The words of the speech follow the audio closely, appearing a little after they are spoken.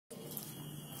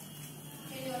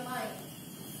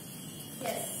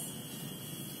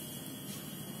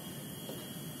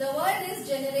The word is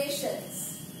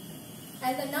generations.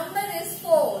 And the number is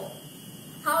 4.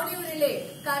 How do you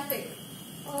relate? Kartik.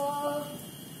 4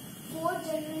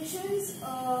 generations.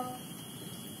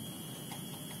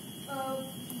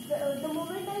 The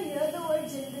moment I hear the word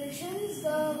generations,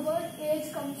 the word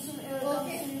age comes to me.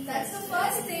 Okay, that's the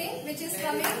first thing which is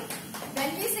coming.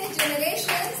 When we say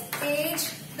generations,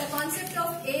 age, the concept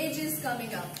of age is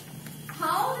coming up.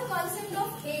 How the concept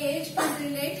of age is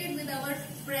related with our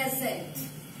present?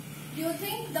 Do you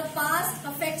think the past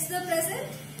affects the present?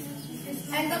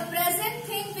 And the present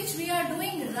thing which we are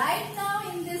doing right now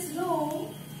in this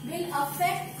room will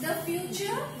affect the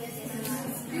future?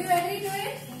 Do you agree to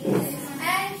it?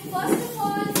 And first of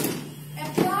all,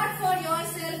 applaud for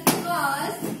yourself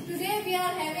because today we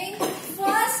are having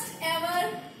first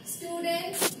ever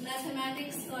student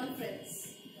mathematics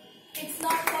conference. It's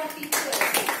not for teachers.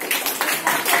 It's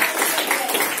not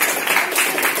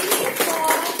for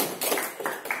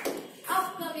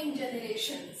upcoming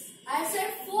generations. I said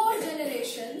 4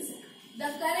 generations. The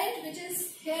current which is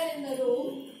here in the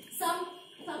room,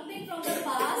 something from the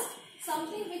past,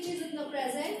 something which is in the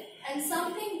present, and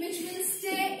something which will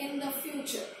stay in the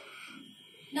future.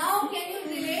 Now can you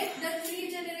relate the 3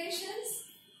 generations?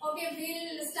 Okay,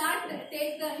 we'll start,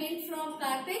 take the hint from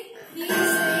Kartik. He is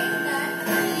saying that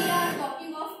we are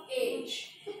talking of age.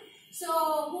 So,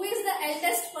 who is the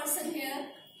eldest person here?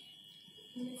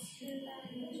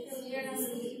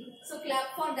 So,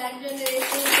 clap for that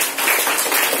generation.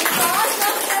 Because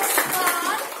of the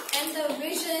spark and the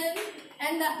vision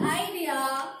and the idea,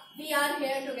 we are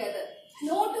here together.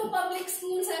 No 2 public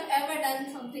schools have ever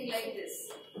done something like this.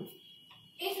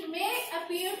 It may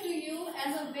appear to you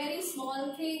as a very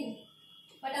small thing,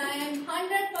 but I am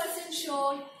 100%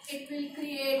 sure it will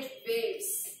create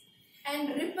waves and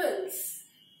ripples,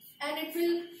 and it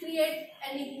will create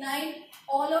and ignite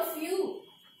all of you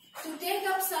to take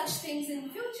up such things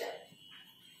in future.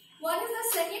 What is the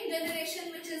second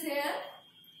generation which is here?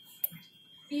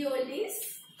 The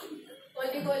oldies,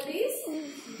 oldie goldies,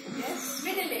 yes.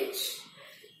 Middle age,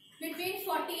 between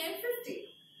 40 and 50.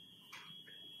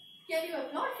 Can you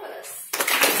applaud for us? We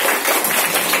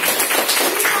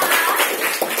are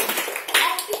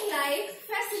acting like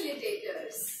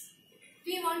facilitators.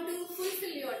 We want to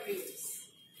fulfill your dreams.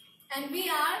 And we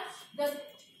are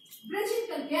bridging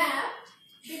the gap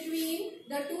between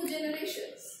the 2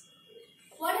 generations.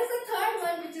 What is the third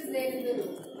one which is there in the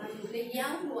room? The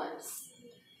young ones.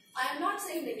 I am not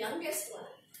saying the youngest one.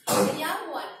 The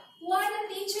young one. Who are the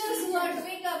teachers who are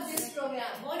doing up this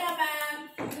program? Mona ma'am,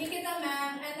 Nikita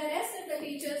ma'am, and the rest of the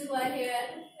teachers who are here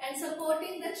and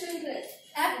supporting the children,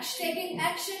 taking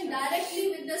action directly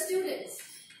with the students.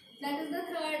 That is the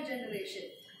 3rd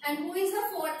generation. And who is the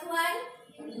 4th one?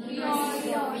 You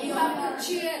have to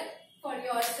cheer for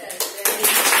yourself.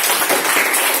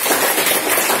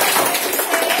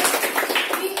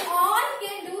 We all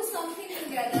can do something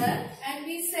together, and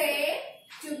we say,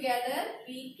 together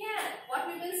we can. What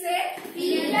we will say? We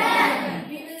can.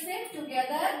 We will say,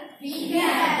 together we can.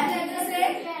 What will say?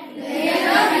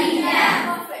 Together we can.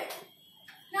 Perfect.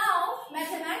 Now,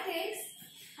 mathematics,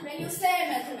 when you say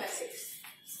mathematics,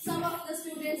 some of the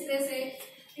students, they say,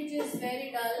 it is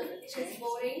very dull, it is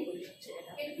boring,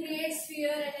 it creates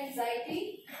fear and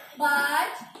anxiety.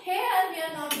 But here we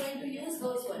are not going to use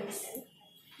those words.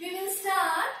 We will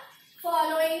start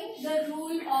following the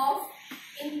rule of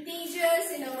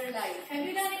integers in our life. Have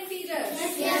you done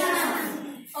integers? Yes.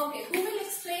 Okay, who will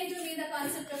explain to me the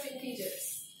concept of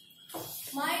integers?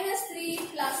 -3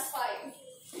 plus 5.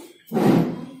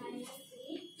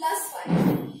 Plus 5.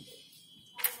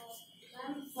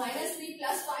 -3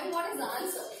 plus 5, what is the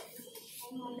answer?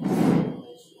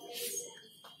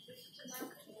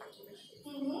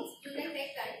 You can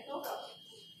take time, no problem.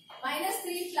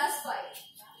 -3 plus 5.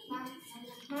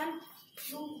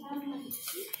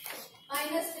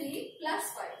 -3 plus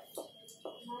 5.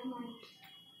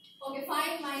 Okay,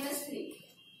 find -3.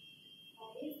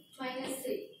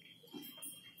 -3.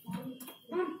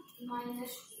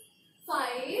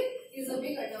 5 is a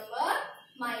bigger number.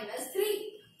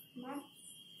 -3.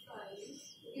 5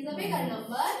 is a bigger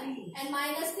number. And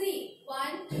 -3.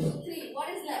 1, 2, 3. What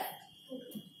is left?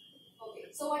 Okay,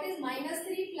 so what is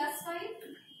 -3 plus 5?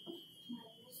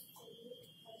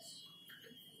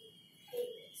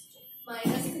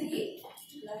 -3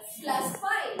 plus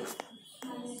 5.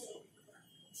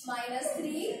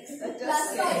 -3 plus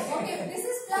 5. Okay, this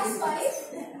is plus 5.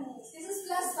 This is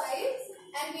plus 5.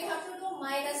 And we have to do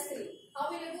 -3. How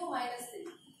will you do -3?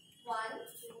 1,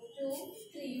 2,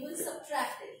 3. You will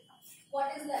subtract it. What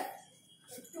is left?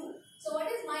 2. So what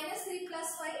is -3 plus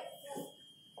 5?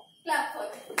 Clap for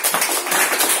it.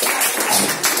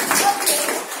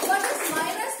 Okay.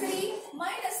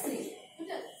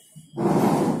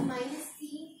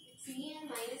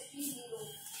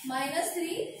 minus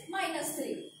 3, minus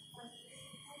 3.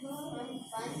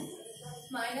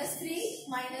 Minus 3,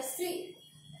 minus 3.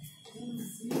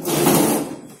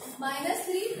 Minus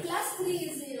 3 plus 3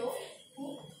 is 0.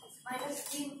 Minus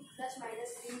 3 plus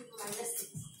minus 3 minus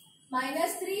 6.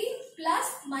 Minus 3 plus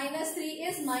minus 3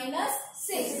 is minus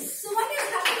 6. So what is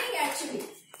happening actually?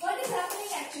 What is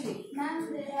happening actually? Ma'am,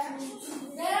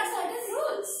 There are certain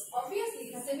rules.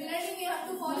 Obviously. Similarly, we have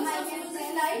to follow some rules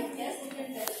in life. Yes, you can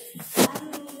tell.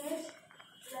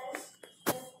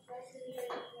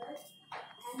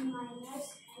 And minus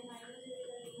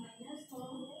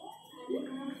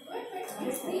Wait.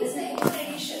 Please say for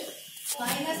addition.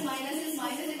 Minus is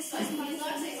minus. It's fine. Please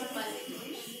not say for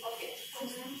multiplication. Okay.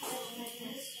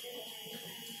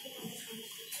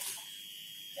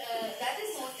 That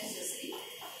is not necessary.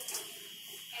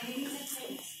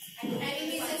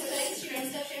 Enemies and friends,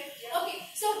 students are shared. Okay.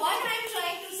 So what I am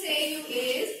trying to say you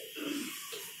is,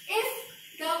 if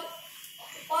the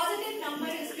positive number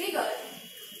is bigger,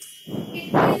 it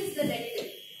kills the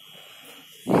negative.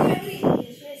 Do you agree?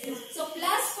 So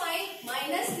plus 5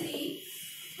 minus 3,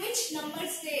 which number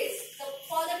stays? The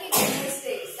positive number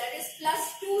stays. That is plus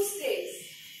 2 stays.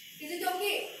 Is it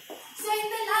okay? So in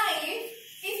the life,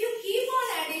 if you keep on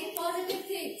adding positive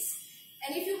things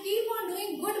and if you keep on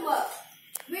doing good work,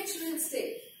 which will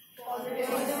stay? Positive.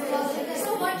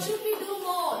 So what should we do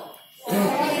more?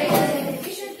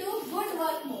 We should do good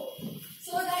work more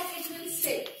so that it will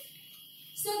stay.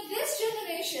 So this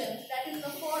generation, that is the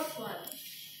fourth one,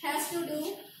 has to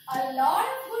do a lot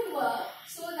of good work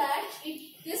so that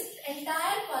this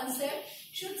entire concept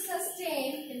should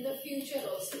sustain in the future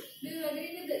also. Do you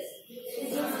agree with this?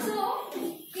 Yes. So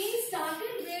we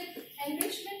started with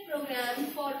enrichment program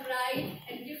for bright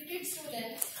and gifted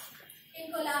students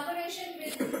in collaboration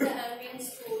with the Ambient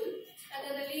School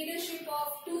under the leadership of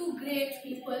two great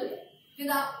people.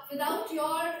 Without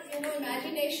your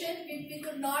imagination, we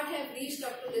could not have reached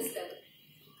up to this level.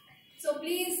 So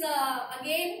please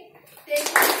again take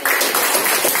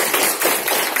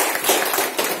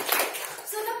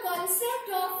So the concept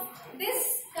of this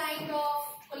kind of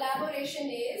collaboration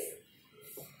is,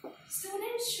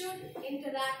 students should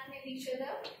interact with each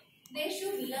other. They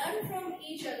should learn from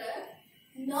each other,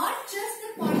 not just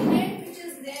the content which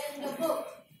is there in the book,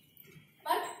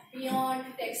 but beyond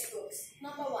textbooks.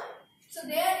 Number one. So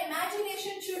their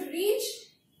imagination should reach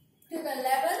to the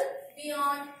level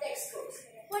beyond textbooks.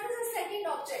 What is the second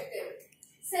objective?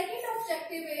 Second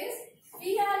objective is,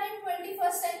 we are in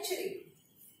 21st century.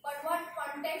 But what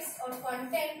context or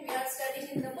content we are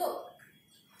studying in the book?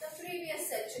 The previous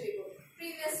century book,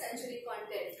 previous century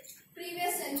content,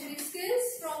 previous century skills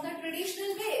from the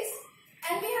traditional ways.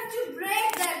 And we have to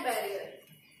break that barrier.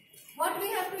 What we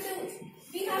have to do?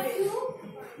 We have to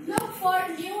look for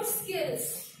new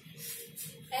skills.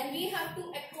 And we have to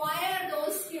acquire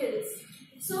those skills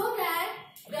so that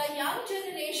the young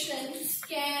generations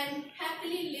can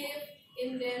happily live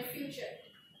in their future.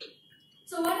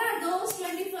 So what are those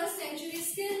 21st century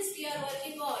skills we are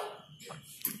working on?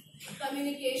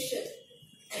 Communication.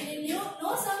 When you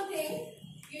know something,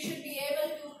 you should be able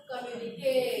to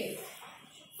communicate.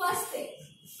 First thing,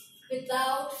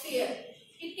 without fear.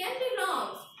 It can be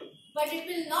wrong, but it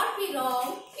will not be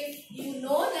wrong if you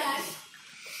know that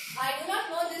I do not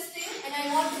know this thing and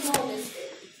I want to know this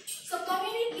thing. So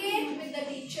communicate with the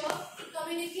teacher,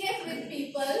 communicate with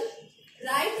people,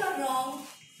 right or wrong,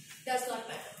 does not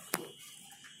matter.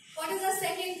 What is the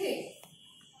second thing?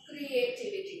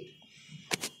 Creativity.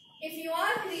 If you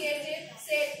are creative,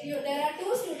 say there are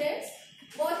two students,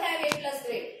 both have A+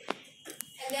 grade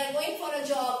and they are going for a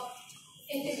job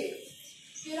interview.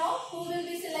 You know who will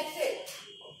be selected?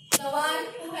 The one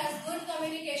who has good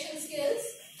communication skills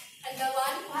and the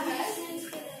one who has,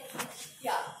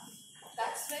 yeah,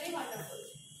 that's very wonderful.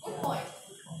 Good point.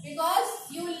 Because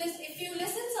if you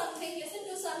listen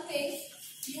to something,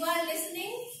 you are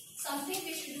listening something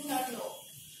which you do not know.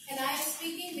 And I am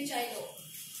speaking which I know.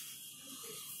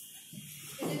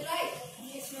 Is it right?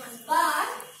 Yes, ma'am. But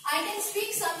I can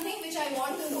speak something which I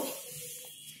want to know.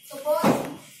 So both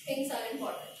things are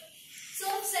important. So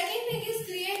second thing is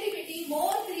creativity.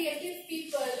 More creative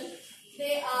people,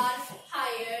 they are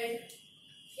hired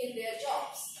in their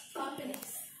jobs,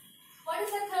 companies. What is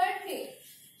the third thing?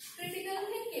 Critical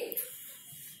thinking.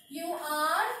 You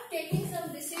are taking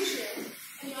some decision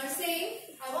and you are saying,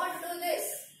 I want to do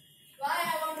this. Why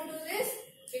I want to do this?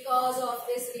 Because of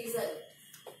this reason.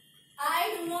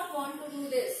 I do not want to do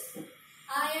this.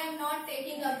 I am not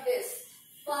taking up this.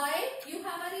 Why? You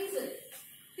have a reason.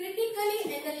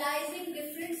 Critically analyzing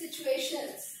different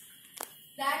situations.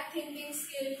 That thinking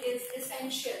skill is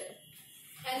essential.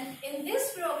 And in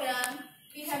this program,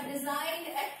 we have designed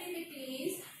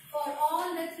activities for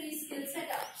all the 3 skill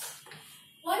setups.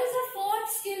 What is the 4th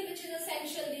skill which is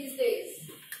essential these days?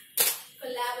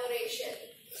 Collaboration.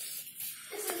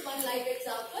 This is one live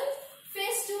example.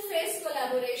 Face-to-face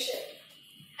collaboration.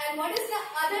 And what is the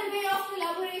other way of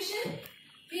collaboration?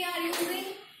 We are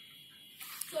using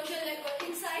social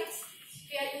networking sites.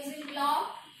 We are using blog.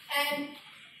 And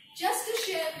just to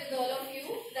share with all of you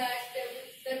that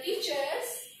the teachers,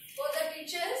 both the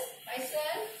teachers,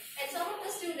 myself, and some of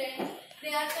the students,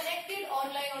 they are connected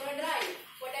online on a drive.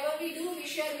 Whatever we do, we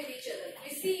share with each other.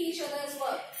 We see each other's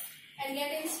work and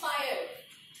get inspired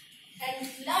and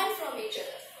learn from each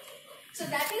other. So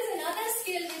that is another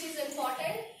skill which is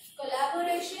important.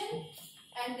 Collaboration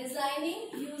and designing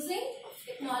using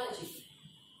technology.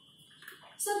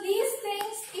 So these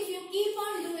things, if you keep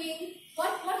on doing,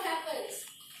 what happens?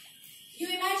 You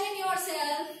imagine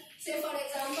yourself, say for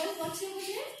example, what's your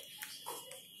name?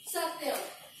 Satyam.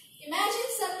 Imagine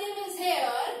Satyam is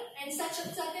here and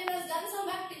Satyam has done some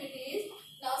activities.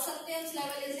 Now Satyam's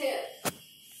level is here.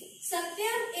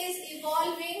 Satyam is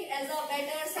evolving as a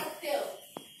better Satyam.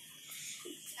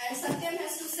 And Satyam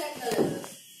has to set the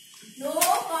levels. No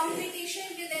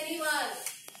competition with anyone.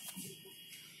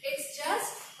 It's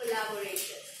just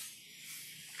collaboration.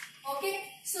 Okay,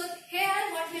 so here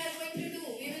what we are going to do,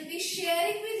 we will be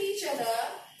sharing with each other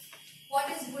what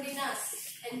is good in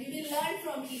us and we will learn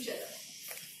from each other.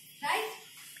 Right?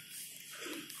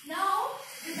 Now,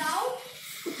 without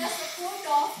the support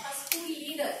of a school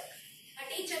leader,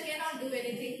 a teacher cannot do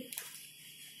anything.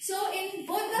 So in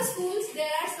both the schools,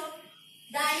 there are some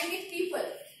dynamic people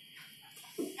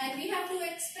and we have to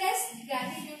express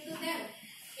gratitude to them.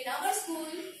 In our school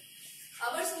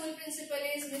principal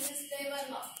is Mrs.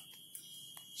 Devarma.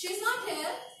 She is not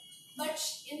here, but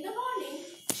in the morning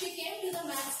she came to the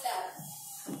maths lab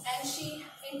and she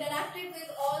interacted with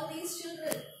all these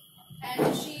children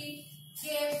and she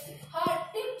gave her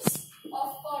tips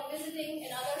for visiting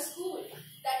another school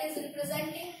that is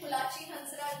representing Kulachi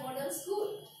Hansraj Model School.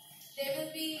 They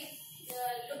will be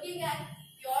looking at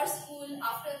your school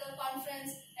after the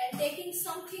conference and taking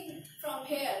something from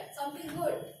here, something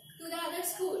good, to the other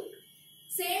school.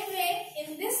 Same way,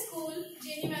 in this school,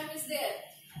 Jenny ma'am is there.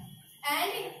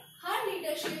 And in her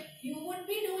leadership, you would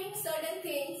be doing certain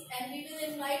things and we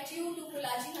will invite you to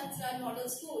Kulachi Hansraj Model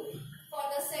School for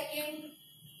the 2nd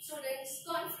Students'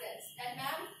 Conference. And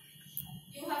ma'am,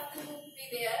 you have to be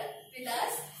there with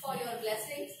us for your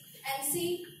blessings and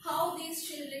see how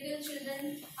these little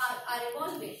children are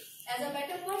evolving as a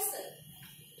better person.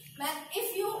 Ma'am,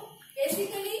 if you,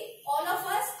 basically, all of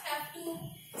us have to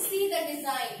see the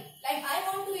design. Like I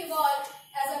want to evolve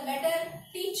as a better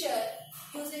teacher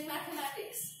using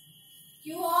mathematics.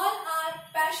 You all are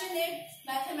passionate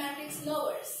mathematics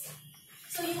lovers.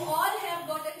 So you all have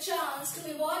got a chance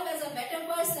to evolve as a better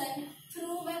person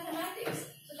through mathematics.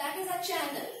 So that is a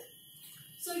channel.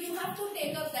 So you have to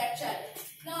take up that channel.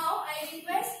 Now I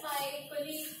request my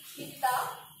colleague Nikita.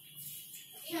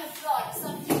 We have brought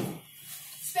something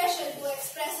special to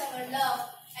express our love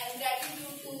and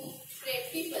gratitude to great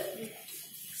people.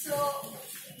 So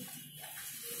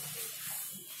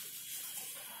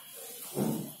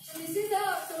this is a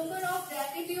token of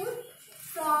gratitude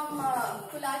from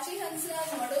Kulachi Hansraj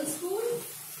Model School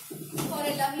for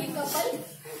a lovely couple.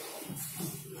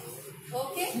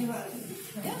 Okay?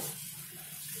 Yeah.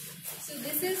 So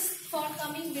this is for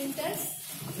coming winters.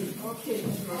 Okay.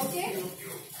 Okay?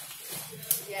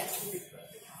 Yes.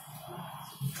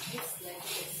 It's like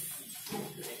this.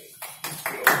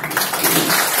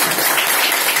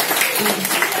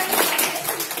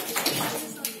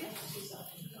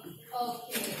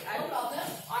 Okay, no problem.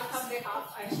 On her behalf,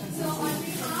 I shall. So on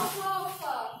behalf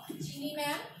of Jeannie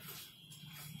ma'am,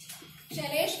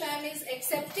 Shailesh ma'am is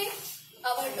accepting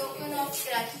our token of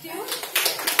gratitude.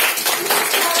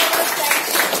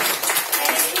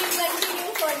 And it will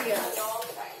continue for years.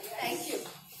 Thank you.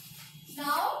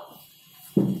 Now,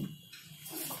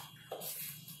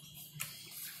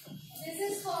 this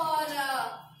is for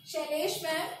Shailesh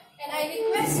ma'am, and I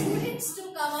request students to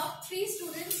come up. 3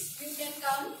 students, you can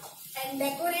come and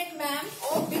decorate ma'am,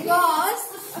 because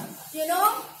you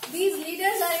know these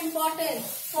leaders are important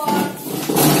for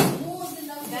moves in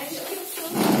the future.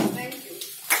 Thank you.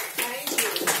 Thank you.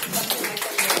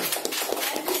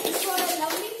 And this is for a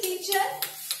lovely teacher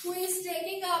who is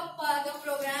taking up the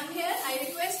program here. I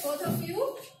request both of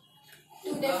you to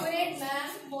decorate ma'am,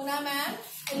 Mona ma'am,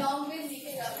 along with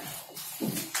Nikita ma'am.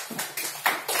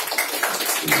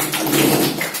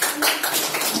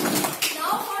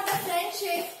 Now for the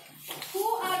friendship, who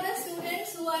are the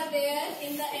students who are there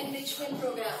in the enrichment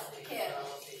program here?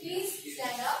 Please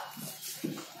stand up.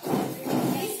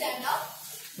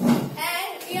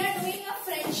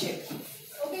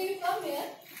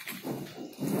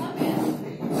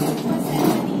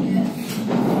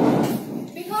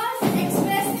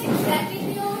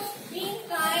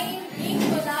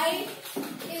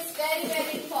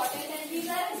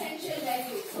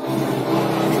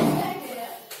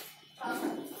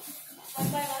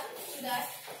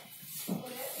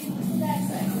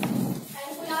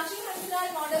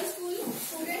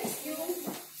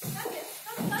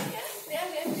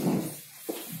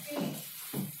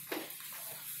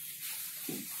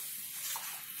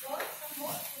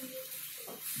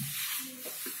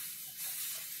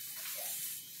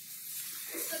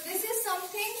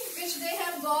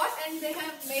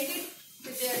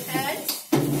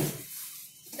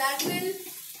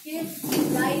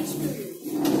 give light to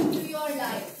you, to your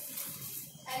life.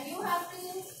 And you have to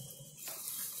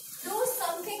do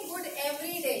something good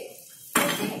every day,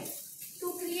 okay, to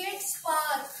create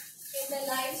spark in the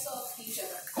lives of each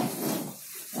other.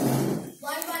 1,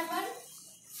 1, 1.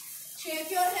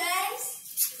 Shake your hands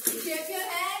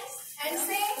and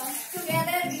say,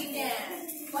 together we can.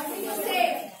 What do you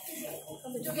say?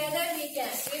 Together we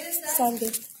can. Where is that?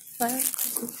 Sunday. Bye.